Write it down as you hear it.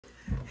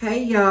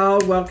Hey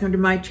y'all, welcome to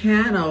my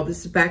channel.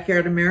 This is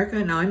Backyard America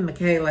and I'm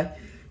Michaela.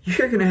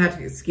 You're gonna have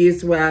to excuse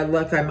the way I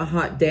look. I'm a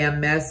hot damn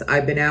mess.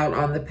 I've been out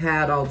on the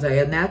pad all day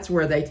and that's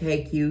where they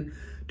take you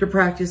to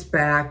practice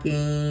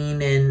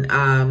backing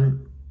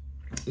and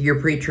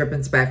your pre-trip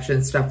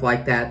inspection, stuff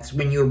like that. It's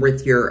when you're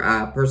with your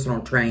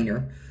personal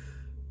trainer.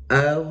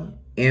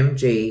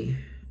 OMG.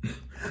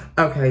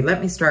 Okay,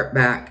 let me start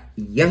back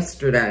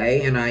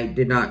yesterday, and I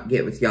did not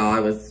get with y'all.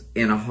 I was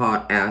in a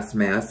hot ass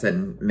mess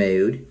and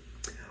mood.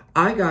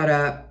 I got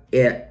up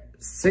at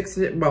 5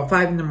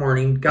 in the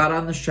morning, got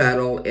on the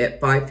shuttle at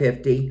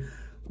 5:50,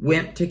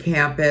 went to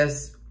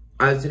campus.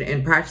 I was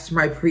in practice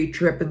my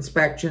pre-trip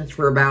inspections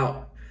for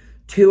about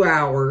 2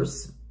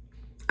 hours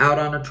out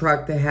on a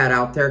truck they had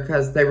out there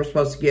because they were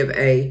supposed to give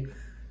a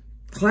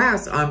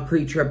class on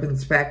pre-trip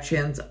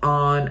inspections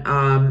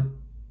on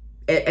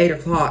at 8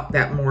 o'clock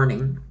that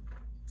morning.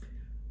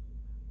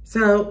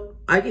 So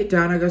I get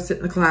done, I go sit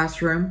in the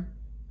classroom.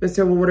 They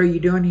said, well, what are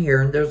you doing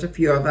here? And there's a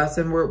few of us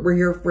and we're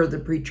here for the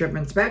pre-trip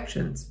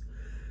inspections.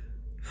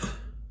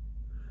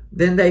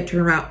 Then they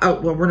turn around, oh,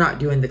 well, we're not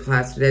doing the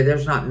class today.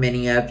 There's not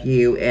many of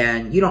you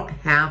and you don't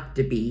have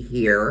to be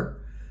here.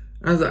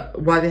 And I was like,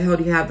 why the hell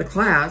do you have the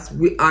class?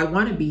 I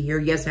want to be here.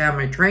 Yes, I have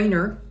my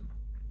trainer,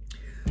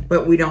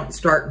 but we don't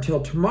start until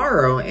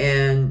tomorrow.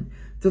 And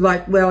they're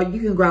like, well,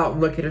 you can go out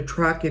and look at a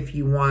truck if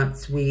you want,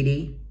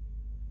 sweetie.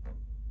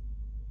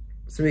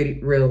 Sweetie,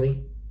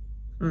 really?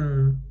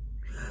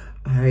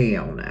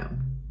 Hell no.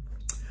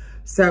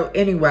 So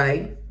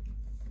anyway,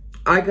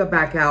 I go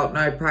back out and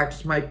I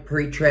practice my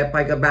pre-trip.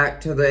 I go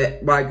back to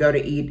I go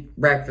to eat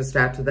breakfast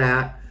after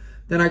that.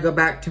 Then I go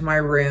back to my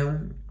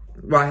room.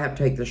 Well, I have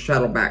to take the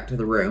shuttle back to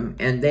the room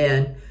and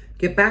then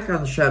get back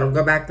on the shuttle,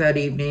 go back that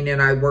evening, and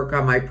I work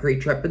on my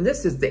pre-trip. And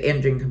this is the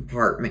engine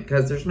compartment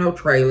because there's no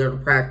trailer to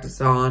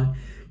practice on.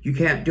 You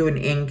can't do an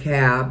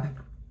in-cab.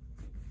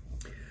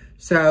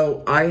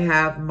 So I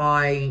have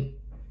my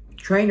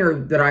trainer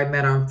that I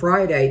met on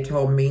Friday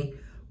told me,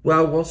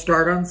 well, we'll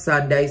start on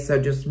Sunday,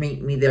 so just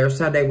meet me there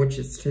Sunday, which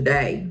is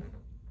today.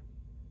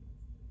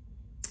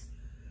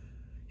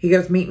 He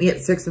goes, meet me at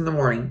 6 in the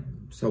morning.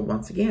 So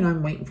once again,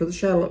 I'm waiting for the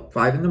shuttle at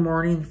 5 in the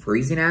morning,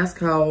 freezing ass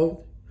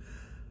cold.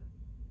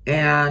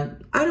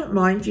 And I don't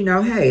mind, you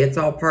know, hey, it's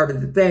all part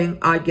of the thing.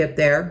 I get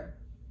there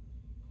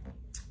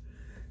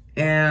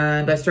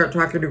and I start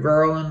talking to a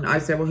girl and I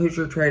said, well, who's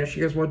your trainer? She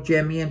goes, well,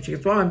 Jimmy. And she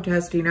goes, well, I'm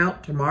testing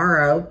out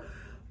tomorrow.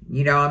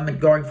 You know, I'm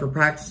going for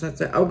practice. I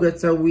said, oh, good.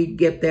 So we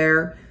get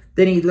there.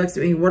 Then he looks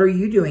at me, what are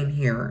you doing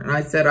here? And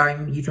I said,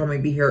 you told me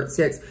to be here at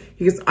 6.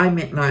 He goes, I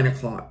meant 9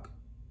 o'clock.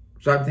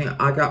 So I'm thinking,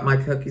 I got my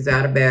cookies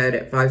out of bed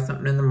at 5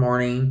 something in the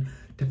morning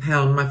to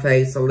pound my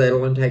face a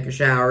little and take a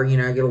shower, you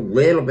know, get a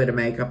little bit of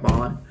makeup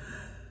on.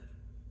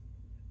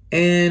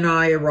 And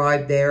I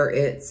arrived there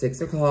at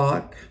 6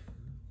 o'clock.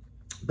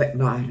 But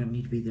no, I don't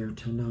need to be there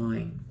until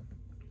 9.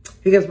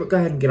 He goes, well, go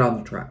ahead and get on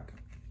the truck.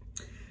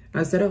 And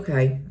I said,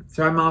 okay.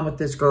 So I'm on with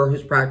this girl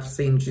who's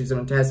practicing. She's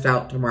going to test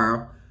out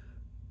tomorrow.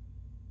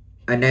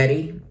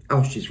 Annette.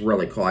 Oh, she's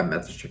really cool. I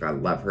met this chick. I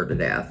love her to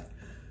death.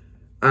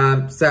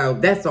 So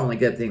that's the only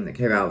good thing that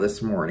came out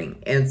this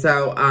morning. And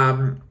so,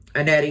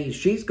 Annette,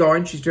 she's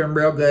doing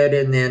real good.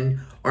 And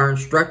then our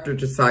instructor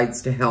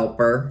decides to help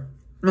her.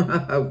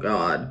 Oh,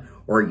 God.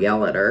 Or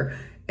yell at her.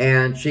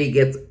 And she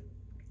gets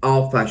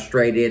all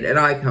frustrated. And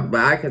I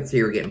could see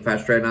her getting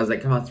frustrated. And I was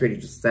like, come on, sweetie,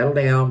 just settle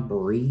down,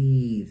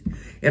 breathe.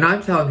 And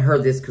I'm telling her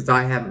this because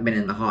I haven't been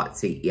in the hot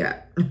seat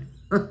yet.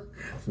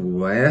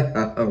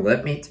 Well,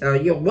 let me tell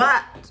you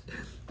what.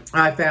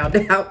 I found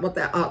out what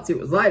that hot seat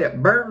was like.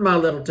 It burned my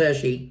little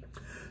tushy.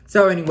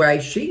 So anyway,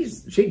 she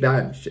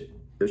done.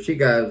 She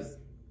goes,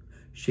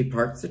 she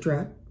parks the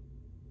truck.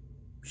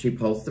 She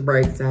pulls the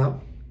brakes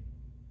out.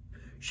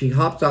 She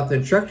hops off the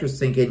instructor's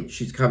thinking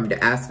she's coming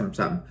to ask him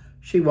something.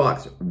 She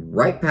walks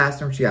right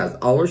past him. She has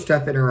all her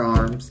stuff in her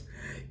arms.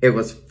 It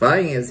was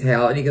funny as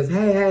hell. And he goes,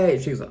 hey,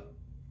 hey. She goes,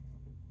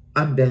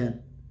 I'm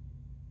done.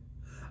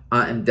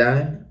 I am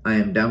done. I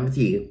am done with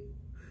you.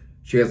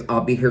 She goes,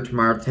 I'll be here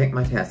tomorrow to take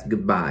my test.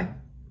 Goodbye.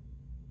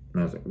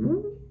 And I was like,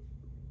 ooh.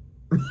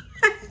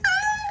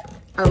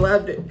 I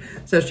loved it.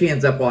 So she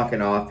ends up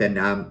walking off. And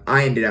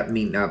I ended up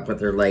meeting up with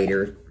her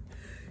later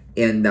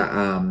in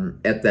the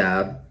at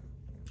the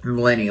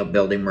Millennial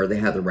Building where they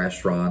had the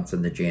restaurants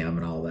and the gym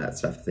and all that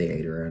stuff,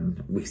 theater,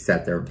 and we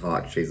sat there and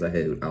talked. She's a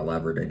hoot. I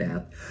love her to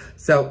death.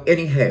 So,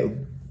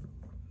 anywho,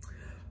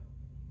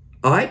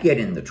 I get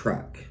in the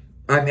truck.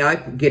 I mean, I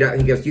get out.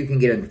 He goes, you can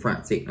get in the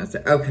front seat. And I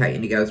said, okay.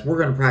 And he goes, we're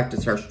going to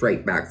practice our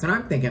straight backs. And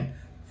I'm thinking,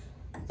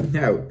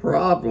 no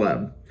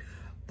problem.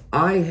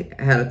 I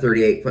had a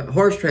 38-foot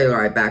horse trailer.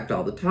 I backed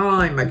all the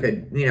time. I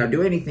could, you know,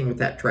 do anything with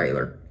that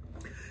trailer.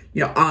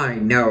 You know, I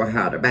know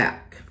how to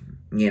back,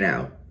 you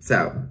know.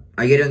 So,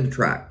 I get in the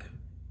truck.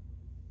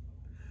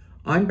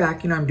 I'm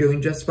backing. I'm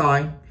doing just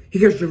fine. He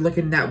goes, you're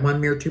looking in that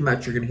one mirror too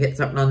much. You're going to hit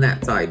something on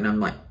that side. And I'm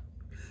like,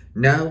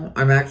 no,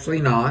 I'm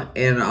actually not.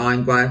 And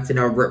I'm glancing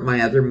over at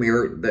my other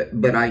mirror.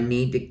 But I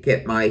need to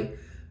get my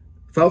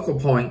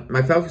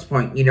focus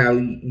point, you know,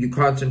 you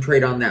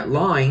concentrate on that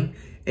line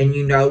and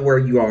you know where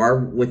you are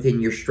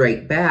within your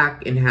straight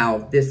back and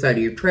how this side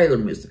of your trailer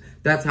moves.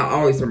 That's how I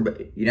always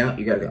remember, you know,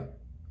 you gotta go.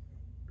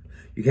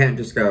 You can't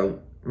just go,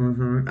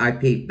 I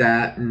peeped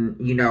that, and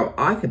you know,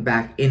 I could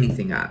back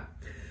anything up.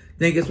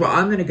 Then he goes, well,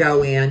 I'm gonna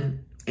go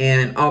in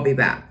and I'll be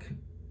back.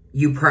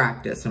 You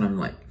practice. And I'm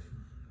like,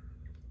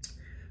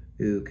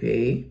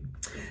 okay.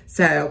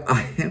 So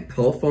I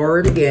pull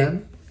forward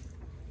again.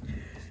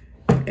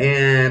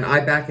 And I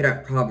back it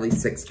up probably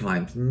 6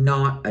 times.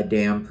 Not a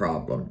damn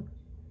problem.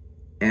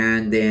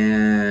 And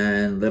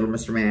then little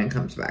Mr. Man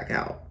comes back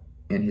out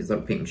in his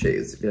little pink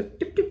shoes. Just dip,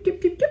 dip,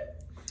 dip, dip,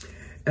 dip.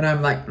 And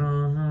I'm like,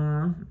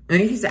 And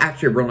he's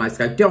actually a real nice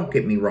guy. Don't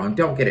get me wrong.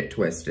 Don't get it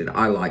twisted.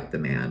 I like the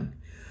man.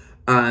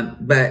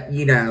 But,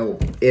 you know,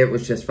 it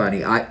was just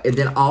funny. And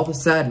then all of a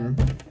sudden,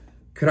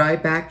 could I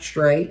back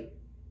straight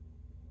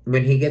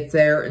when he gets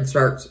there and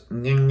starts at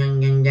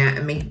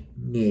me?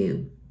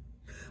 No.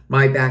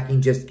 My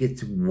backing just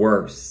gets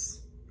worse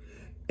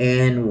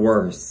and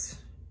worse.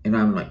 And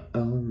I'm like,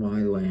 oh my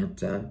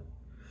Lanta.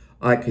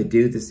 I could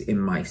do this in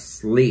my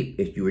sleep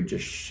if you would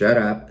just shut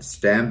up,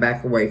 stand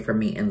back away from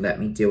me, and let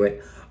me do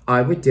it.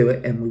 I would do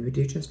it, and we would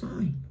do just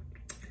fine.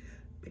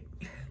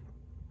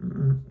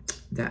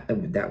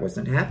 That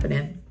wasn't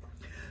happening.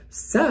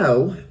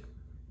 So,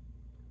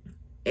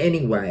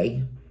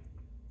 anyway,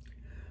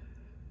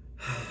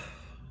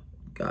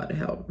 God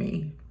help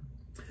me.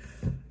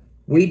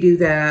 We do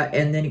that,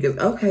 and then he goes,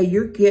 okay,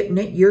 you're getting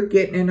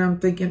it, and I'm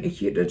thinking,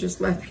 if you'd have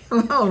just left me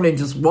alone and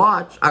just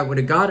watched, I would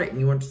have got it, and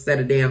you wouldn't have said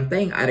a damn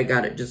thing, I'd have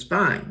got it just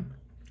fine.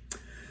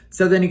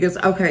 So then he goes,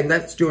 okay,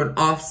 let's do an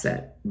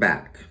offset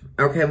back.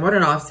 Okay, and what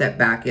an offset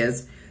back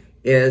is,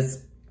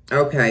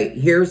 okay,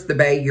 here's the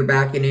bay you're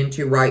backing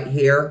into right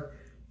here,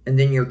 and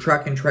then your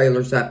truck and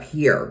trailer's up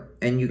here,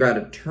 and you got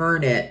to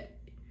turn it,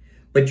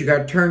 but you got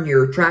to turn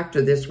your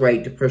tractor this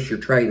way to push your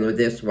trailer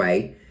this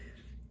way,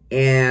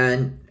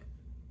 and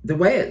the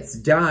way it's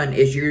done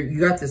is you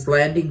got this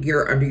landing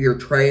gear under your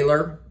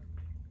trailer.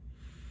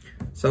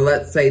 So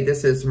let's say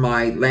this is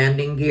my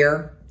landing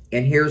gear,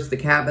 and here's the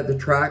cab of the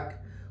truck.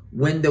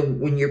 When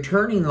you're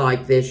turning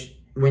like this,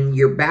 when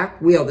your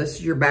back wheel, this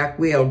is your back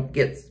wheel,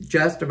 gets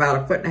just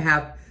about 1.5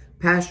 feet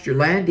past your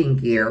landing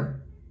gear,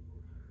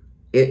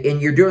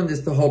 and you're doing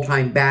this the whole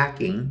time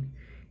backing,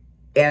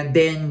 and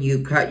then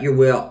you cut your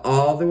wheel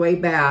all the way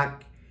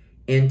back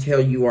until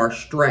you are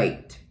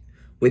straight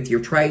with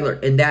your trailer,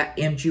 and that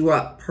ends you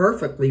up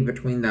perfectly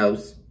between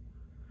those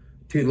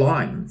 2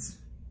 lines.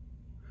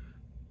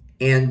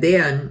 And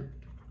then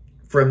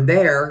from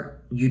there,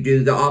 you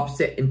do the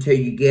opposite until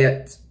you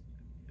get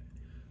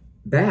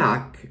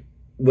back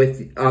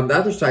with, on the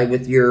other side,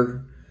 with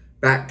your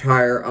back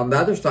tire on the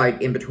other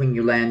side in between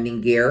your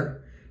landing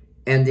gear,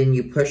 and then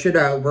you push it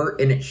over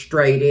and it's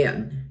straight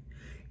in.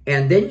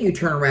 And then you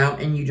turn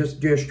around and you just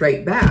do a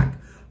straight back.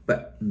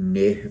 But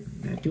no,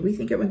 do we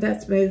think it went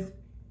that smooth?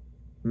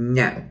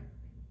 No.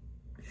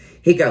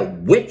 He go,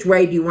 which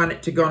way do you want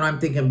it to go? And I'm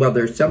thinking, well,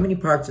 there's so many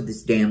parts of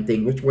this damn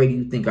thing. Which way do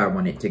you think I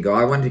want it to go?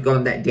 I want it to go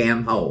in that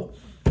damn hole.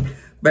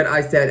 But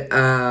I said,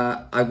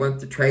 I want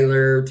the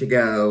trailer to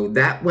go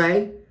that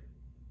way.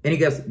 And he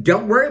goes,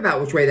 don't worry about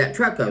which way that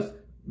truck goes.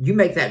 You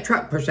make that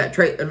truck push that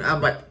trailer. And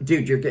I'm like,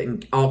 dude, you're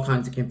getting all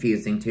kinds of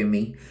confusing to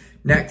me.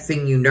 Next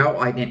thing you know,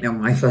 I didn't know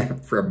my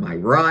left from my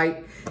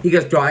right. He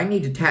goes, do I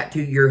need to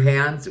tattoo your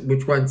hands?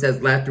 Which one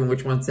says left and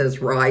which one says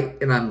right?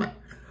 And I'm like,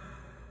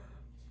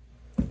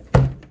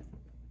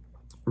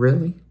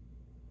 really?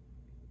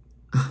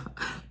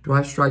 Do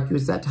I strike you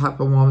as that type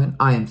of woman?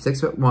 I am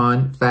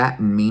 6'1", fat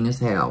and mean as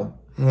hell.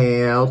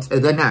 Hell to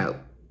the no.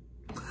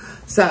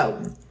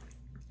 So,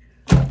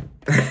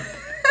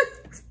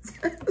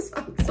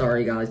 I'm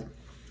sorry guys.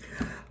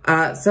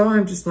 So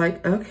I'm just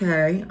like,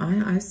 okay,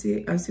 I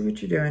see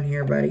what you're doing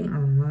here, buddy.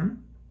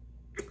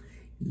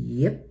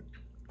 Yep.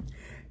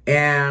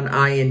 And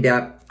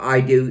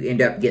I do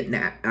end up getting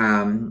that,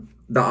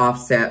 the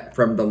offset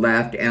from the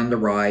left and the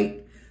right.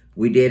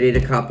 We did it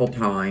a couple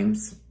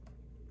times.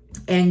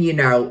 And, you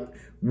know,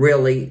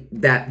 really,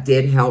 that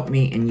did help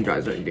me. And you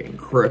guys are getting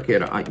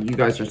crooked. You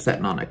guys are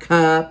sitting on a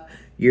cup.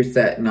 You're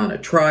sitting on a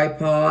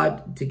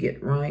tripod to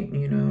get right,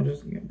 you know,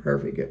 just get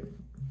perfect.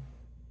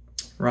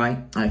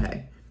 Right?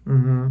 Okay.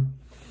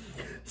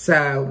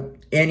 So,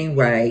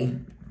 anyway,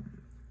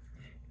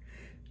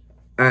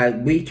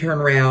 we turn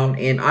around,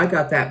 and I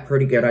got that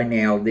pretty good. I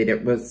nailed it.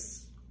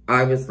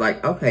 I was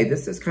like, okay,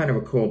 this is kind of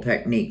a cool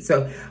technique.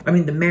 So, I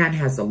mean, the man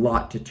has a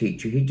lot to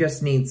teach you. He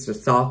just needs to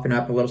soften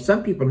up a little.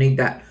 Some people need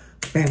that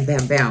bam,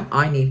 bam, bam.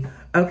 I need,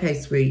 okay,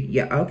 sweet.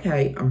 Yeah,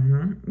 okay.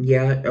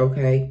 Yeah,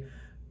 okay.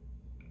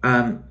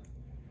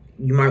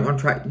 You might want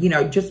to try, you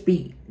know, just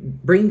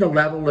bring the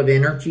level of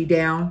energy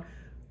down.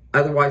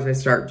 Otherwise, I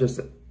start just,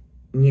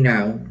 you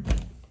know,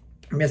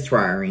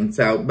 misfiring.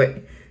 So,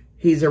 but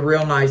he's a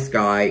real nice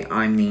guy.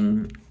 I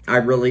mean, I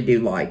really do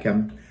like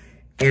him.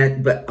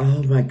 But,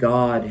 oh my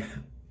God.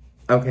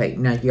 Okay,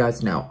 now you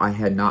guys know I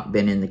had not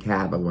been in the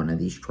cab of one of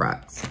these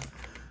trucks.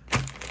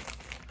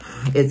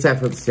 except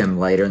for the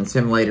simulator. And the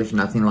simulator's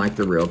nothing like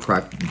the real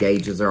truck.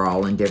 Gauges are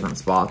all in different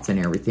spots and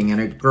everything.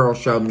 And a girl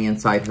showed me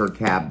inside her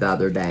cab the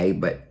other day,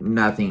 but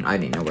nothing, I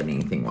didn't know what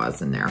anything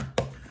was in there.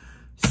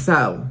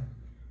 So,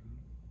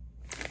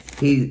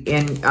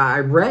 I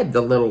read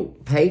the little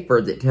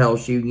paper that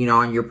tells you, you know,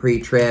 on your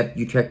pre-trip,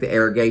 you check the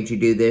air gauge, you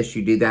do this,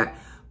 you do that.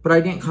 But I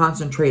didn't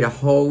concentrate a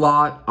whole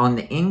lot on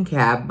the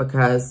in-cab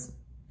because,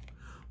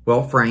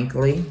 well,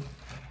 frankly,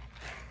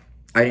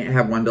 I didn't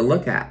have one to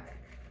look at.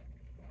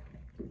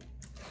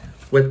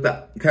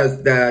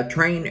 Because the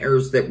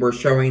trainers that were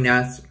showing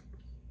us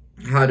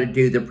how to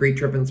do the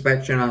pre-trip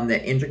inspection on the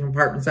engine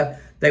compartment stuff,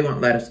 they wouldn't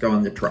let us go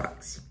in the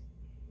trucks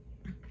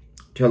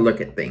to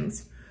look at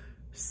things.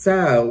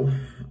 So,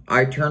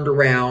 I turned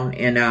around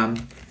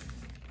and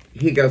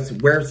he goes,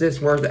 where's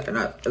this, where's that? And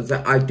I was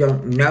like, I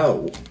don't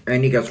know.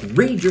 And he goes,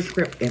 read your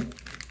script. And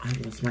I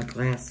lost my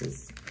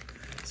glasses.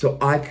 So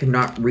I could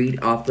not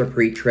read off the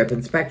pre-trip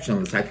inspection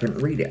list. I couldn't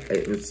read it.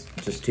 It was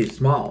just too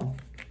small.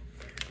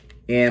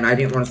 And I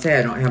didn't want to say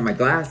I don't have my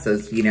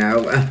glasses, you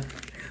know.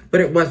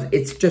 But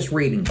it's just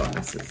reading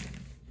glasses.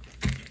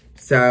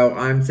 So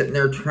I'm sitting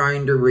there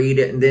trying to read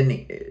it. And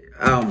then,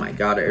 oh my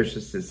God, it was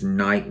just this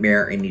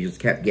nightmare. And he just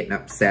kept getting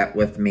upset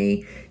with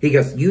me. He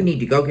goes, you need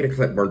to go get a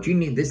clipboard.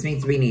 This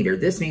needs to be neater.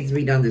 This needs to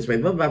be done this way.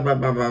 Blah, blah, blah,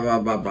 blah, blah, blah,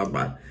 blah, blah,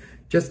 blah.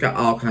 Just got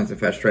all kinds of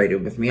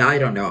frustrated with me. I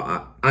don't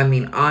know. I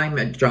mean, I'm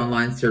a John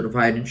Lyons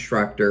certified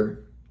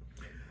instructor.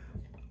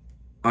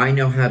 I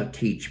know how to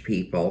teach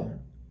people.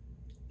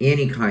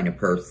 Any kind of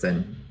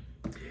person.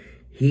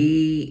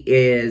 He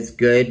is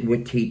good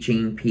with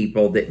teaching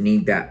people that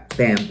need that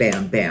bam,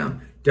 bam,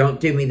 bam. Don't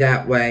do me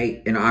that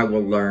way and I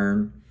will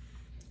learn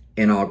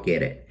and I'll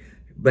get it.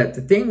 But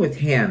the thing with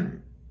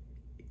him,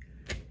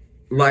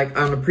 like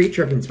on a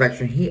pre-trip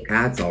inspection, he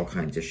adds all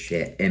kinds of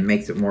shit and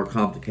makes it more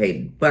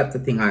complicated. But the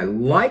thing I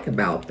like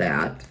about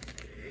that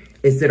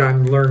is that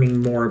I'm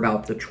learning more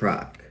about the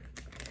truck.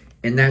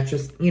 And that's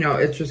just, you know,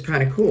 it's just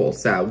kind of cool.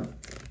 So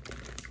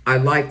I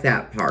like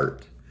that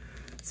part.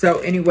 So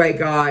anyway,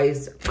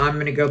 guys, I'm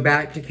going to go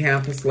back to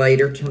campus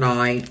later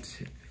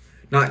tonight.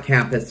 Not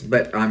campus,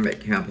 but I'm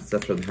at campus.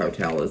 That's where the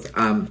hotel is.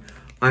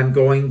 I'm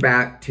going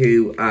back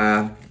to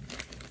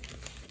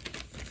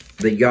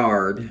the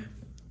yard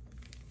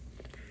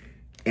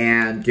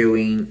and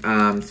doing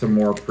some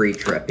more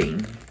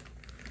pre-tripping.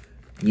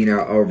 You know,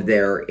 over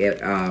there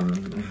at,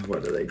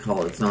 what do they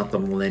call it? It's not the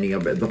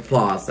Millennium, but the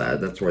Plaza.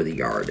 That's where the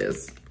yard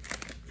is.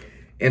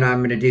 And I'm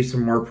going to do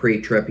some more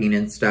pre-tripping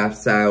and stuff.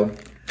 So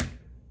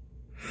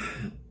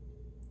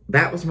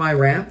that was my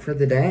rant for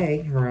the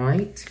day,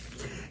 right?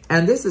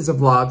 And this is a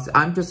vlog. So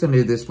I'm just going to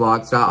do this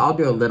vlog. So I'll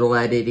do a little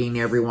editing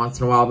every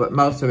once in a while. But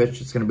most of it's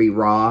just going to be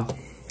raw.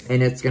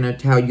 And it's going to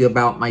tell you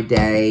about my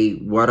day,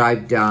 what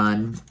I've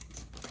done.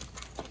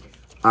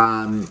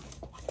 And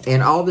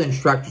all the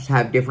instructors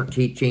have different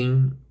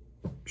teaching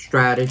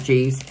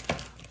strategies.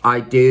 I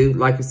do,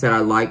 like I said, I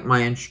like my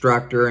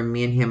instructor. And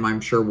me and him,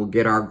 I'm sure, will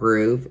get our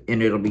groove.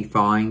 And it'll be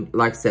fine.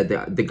 Like I said,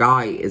 the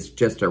guy is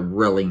just a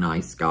really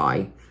nice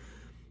guy.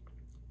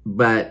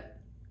 But,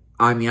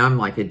 I mean, I'm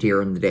like a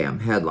deer in the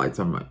damn headlights.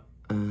 I'm like,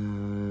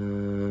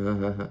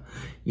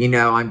 you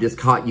know, I'm just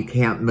caught. You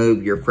can't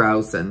move. You're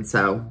frozen.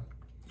 So,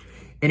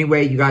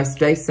 anyway, you guys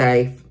stay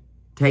safe.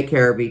 Take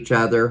care of each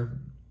other.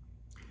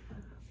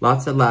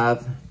 Lots of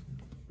love.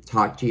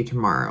 Talk to you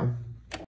tomorrow.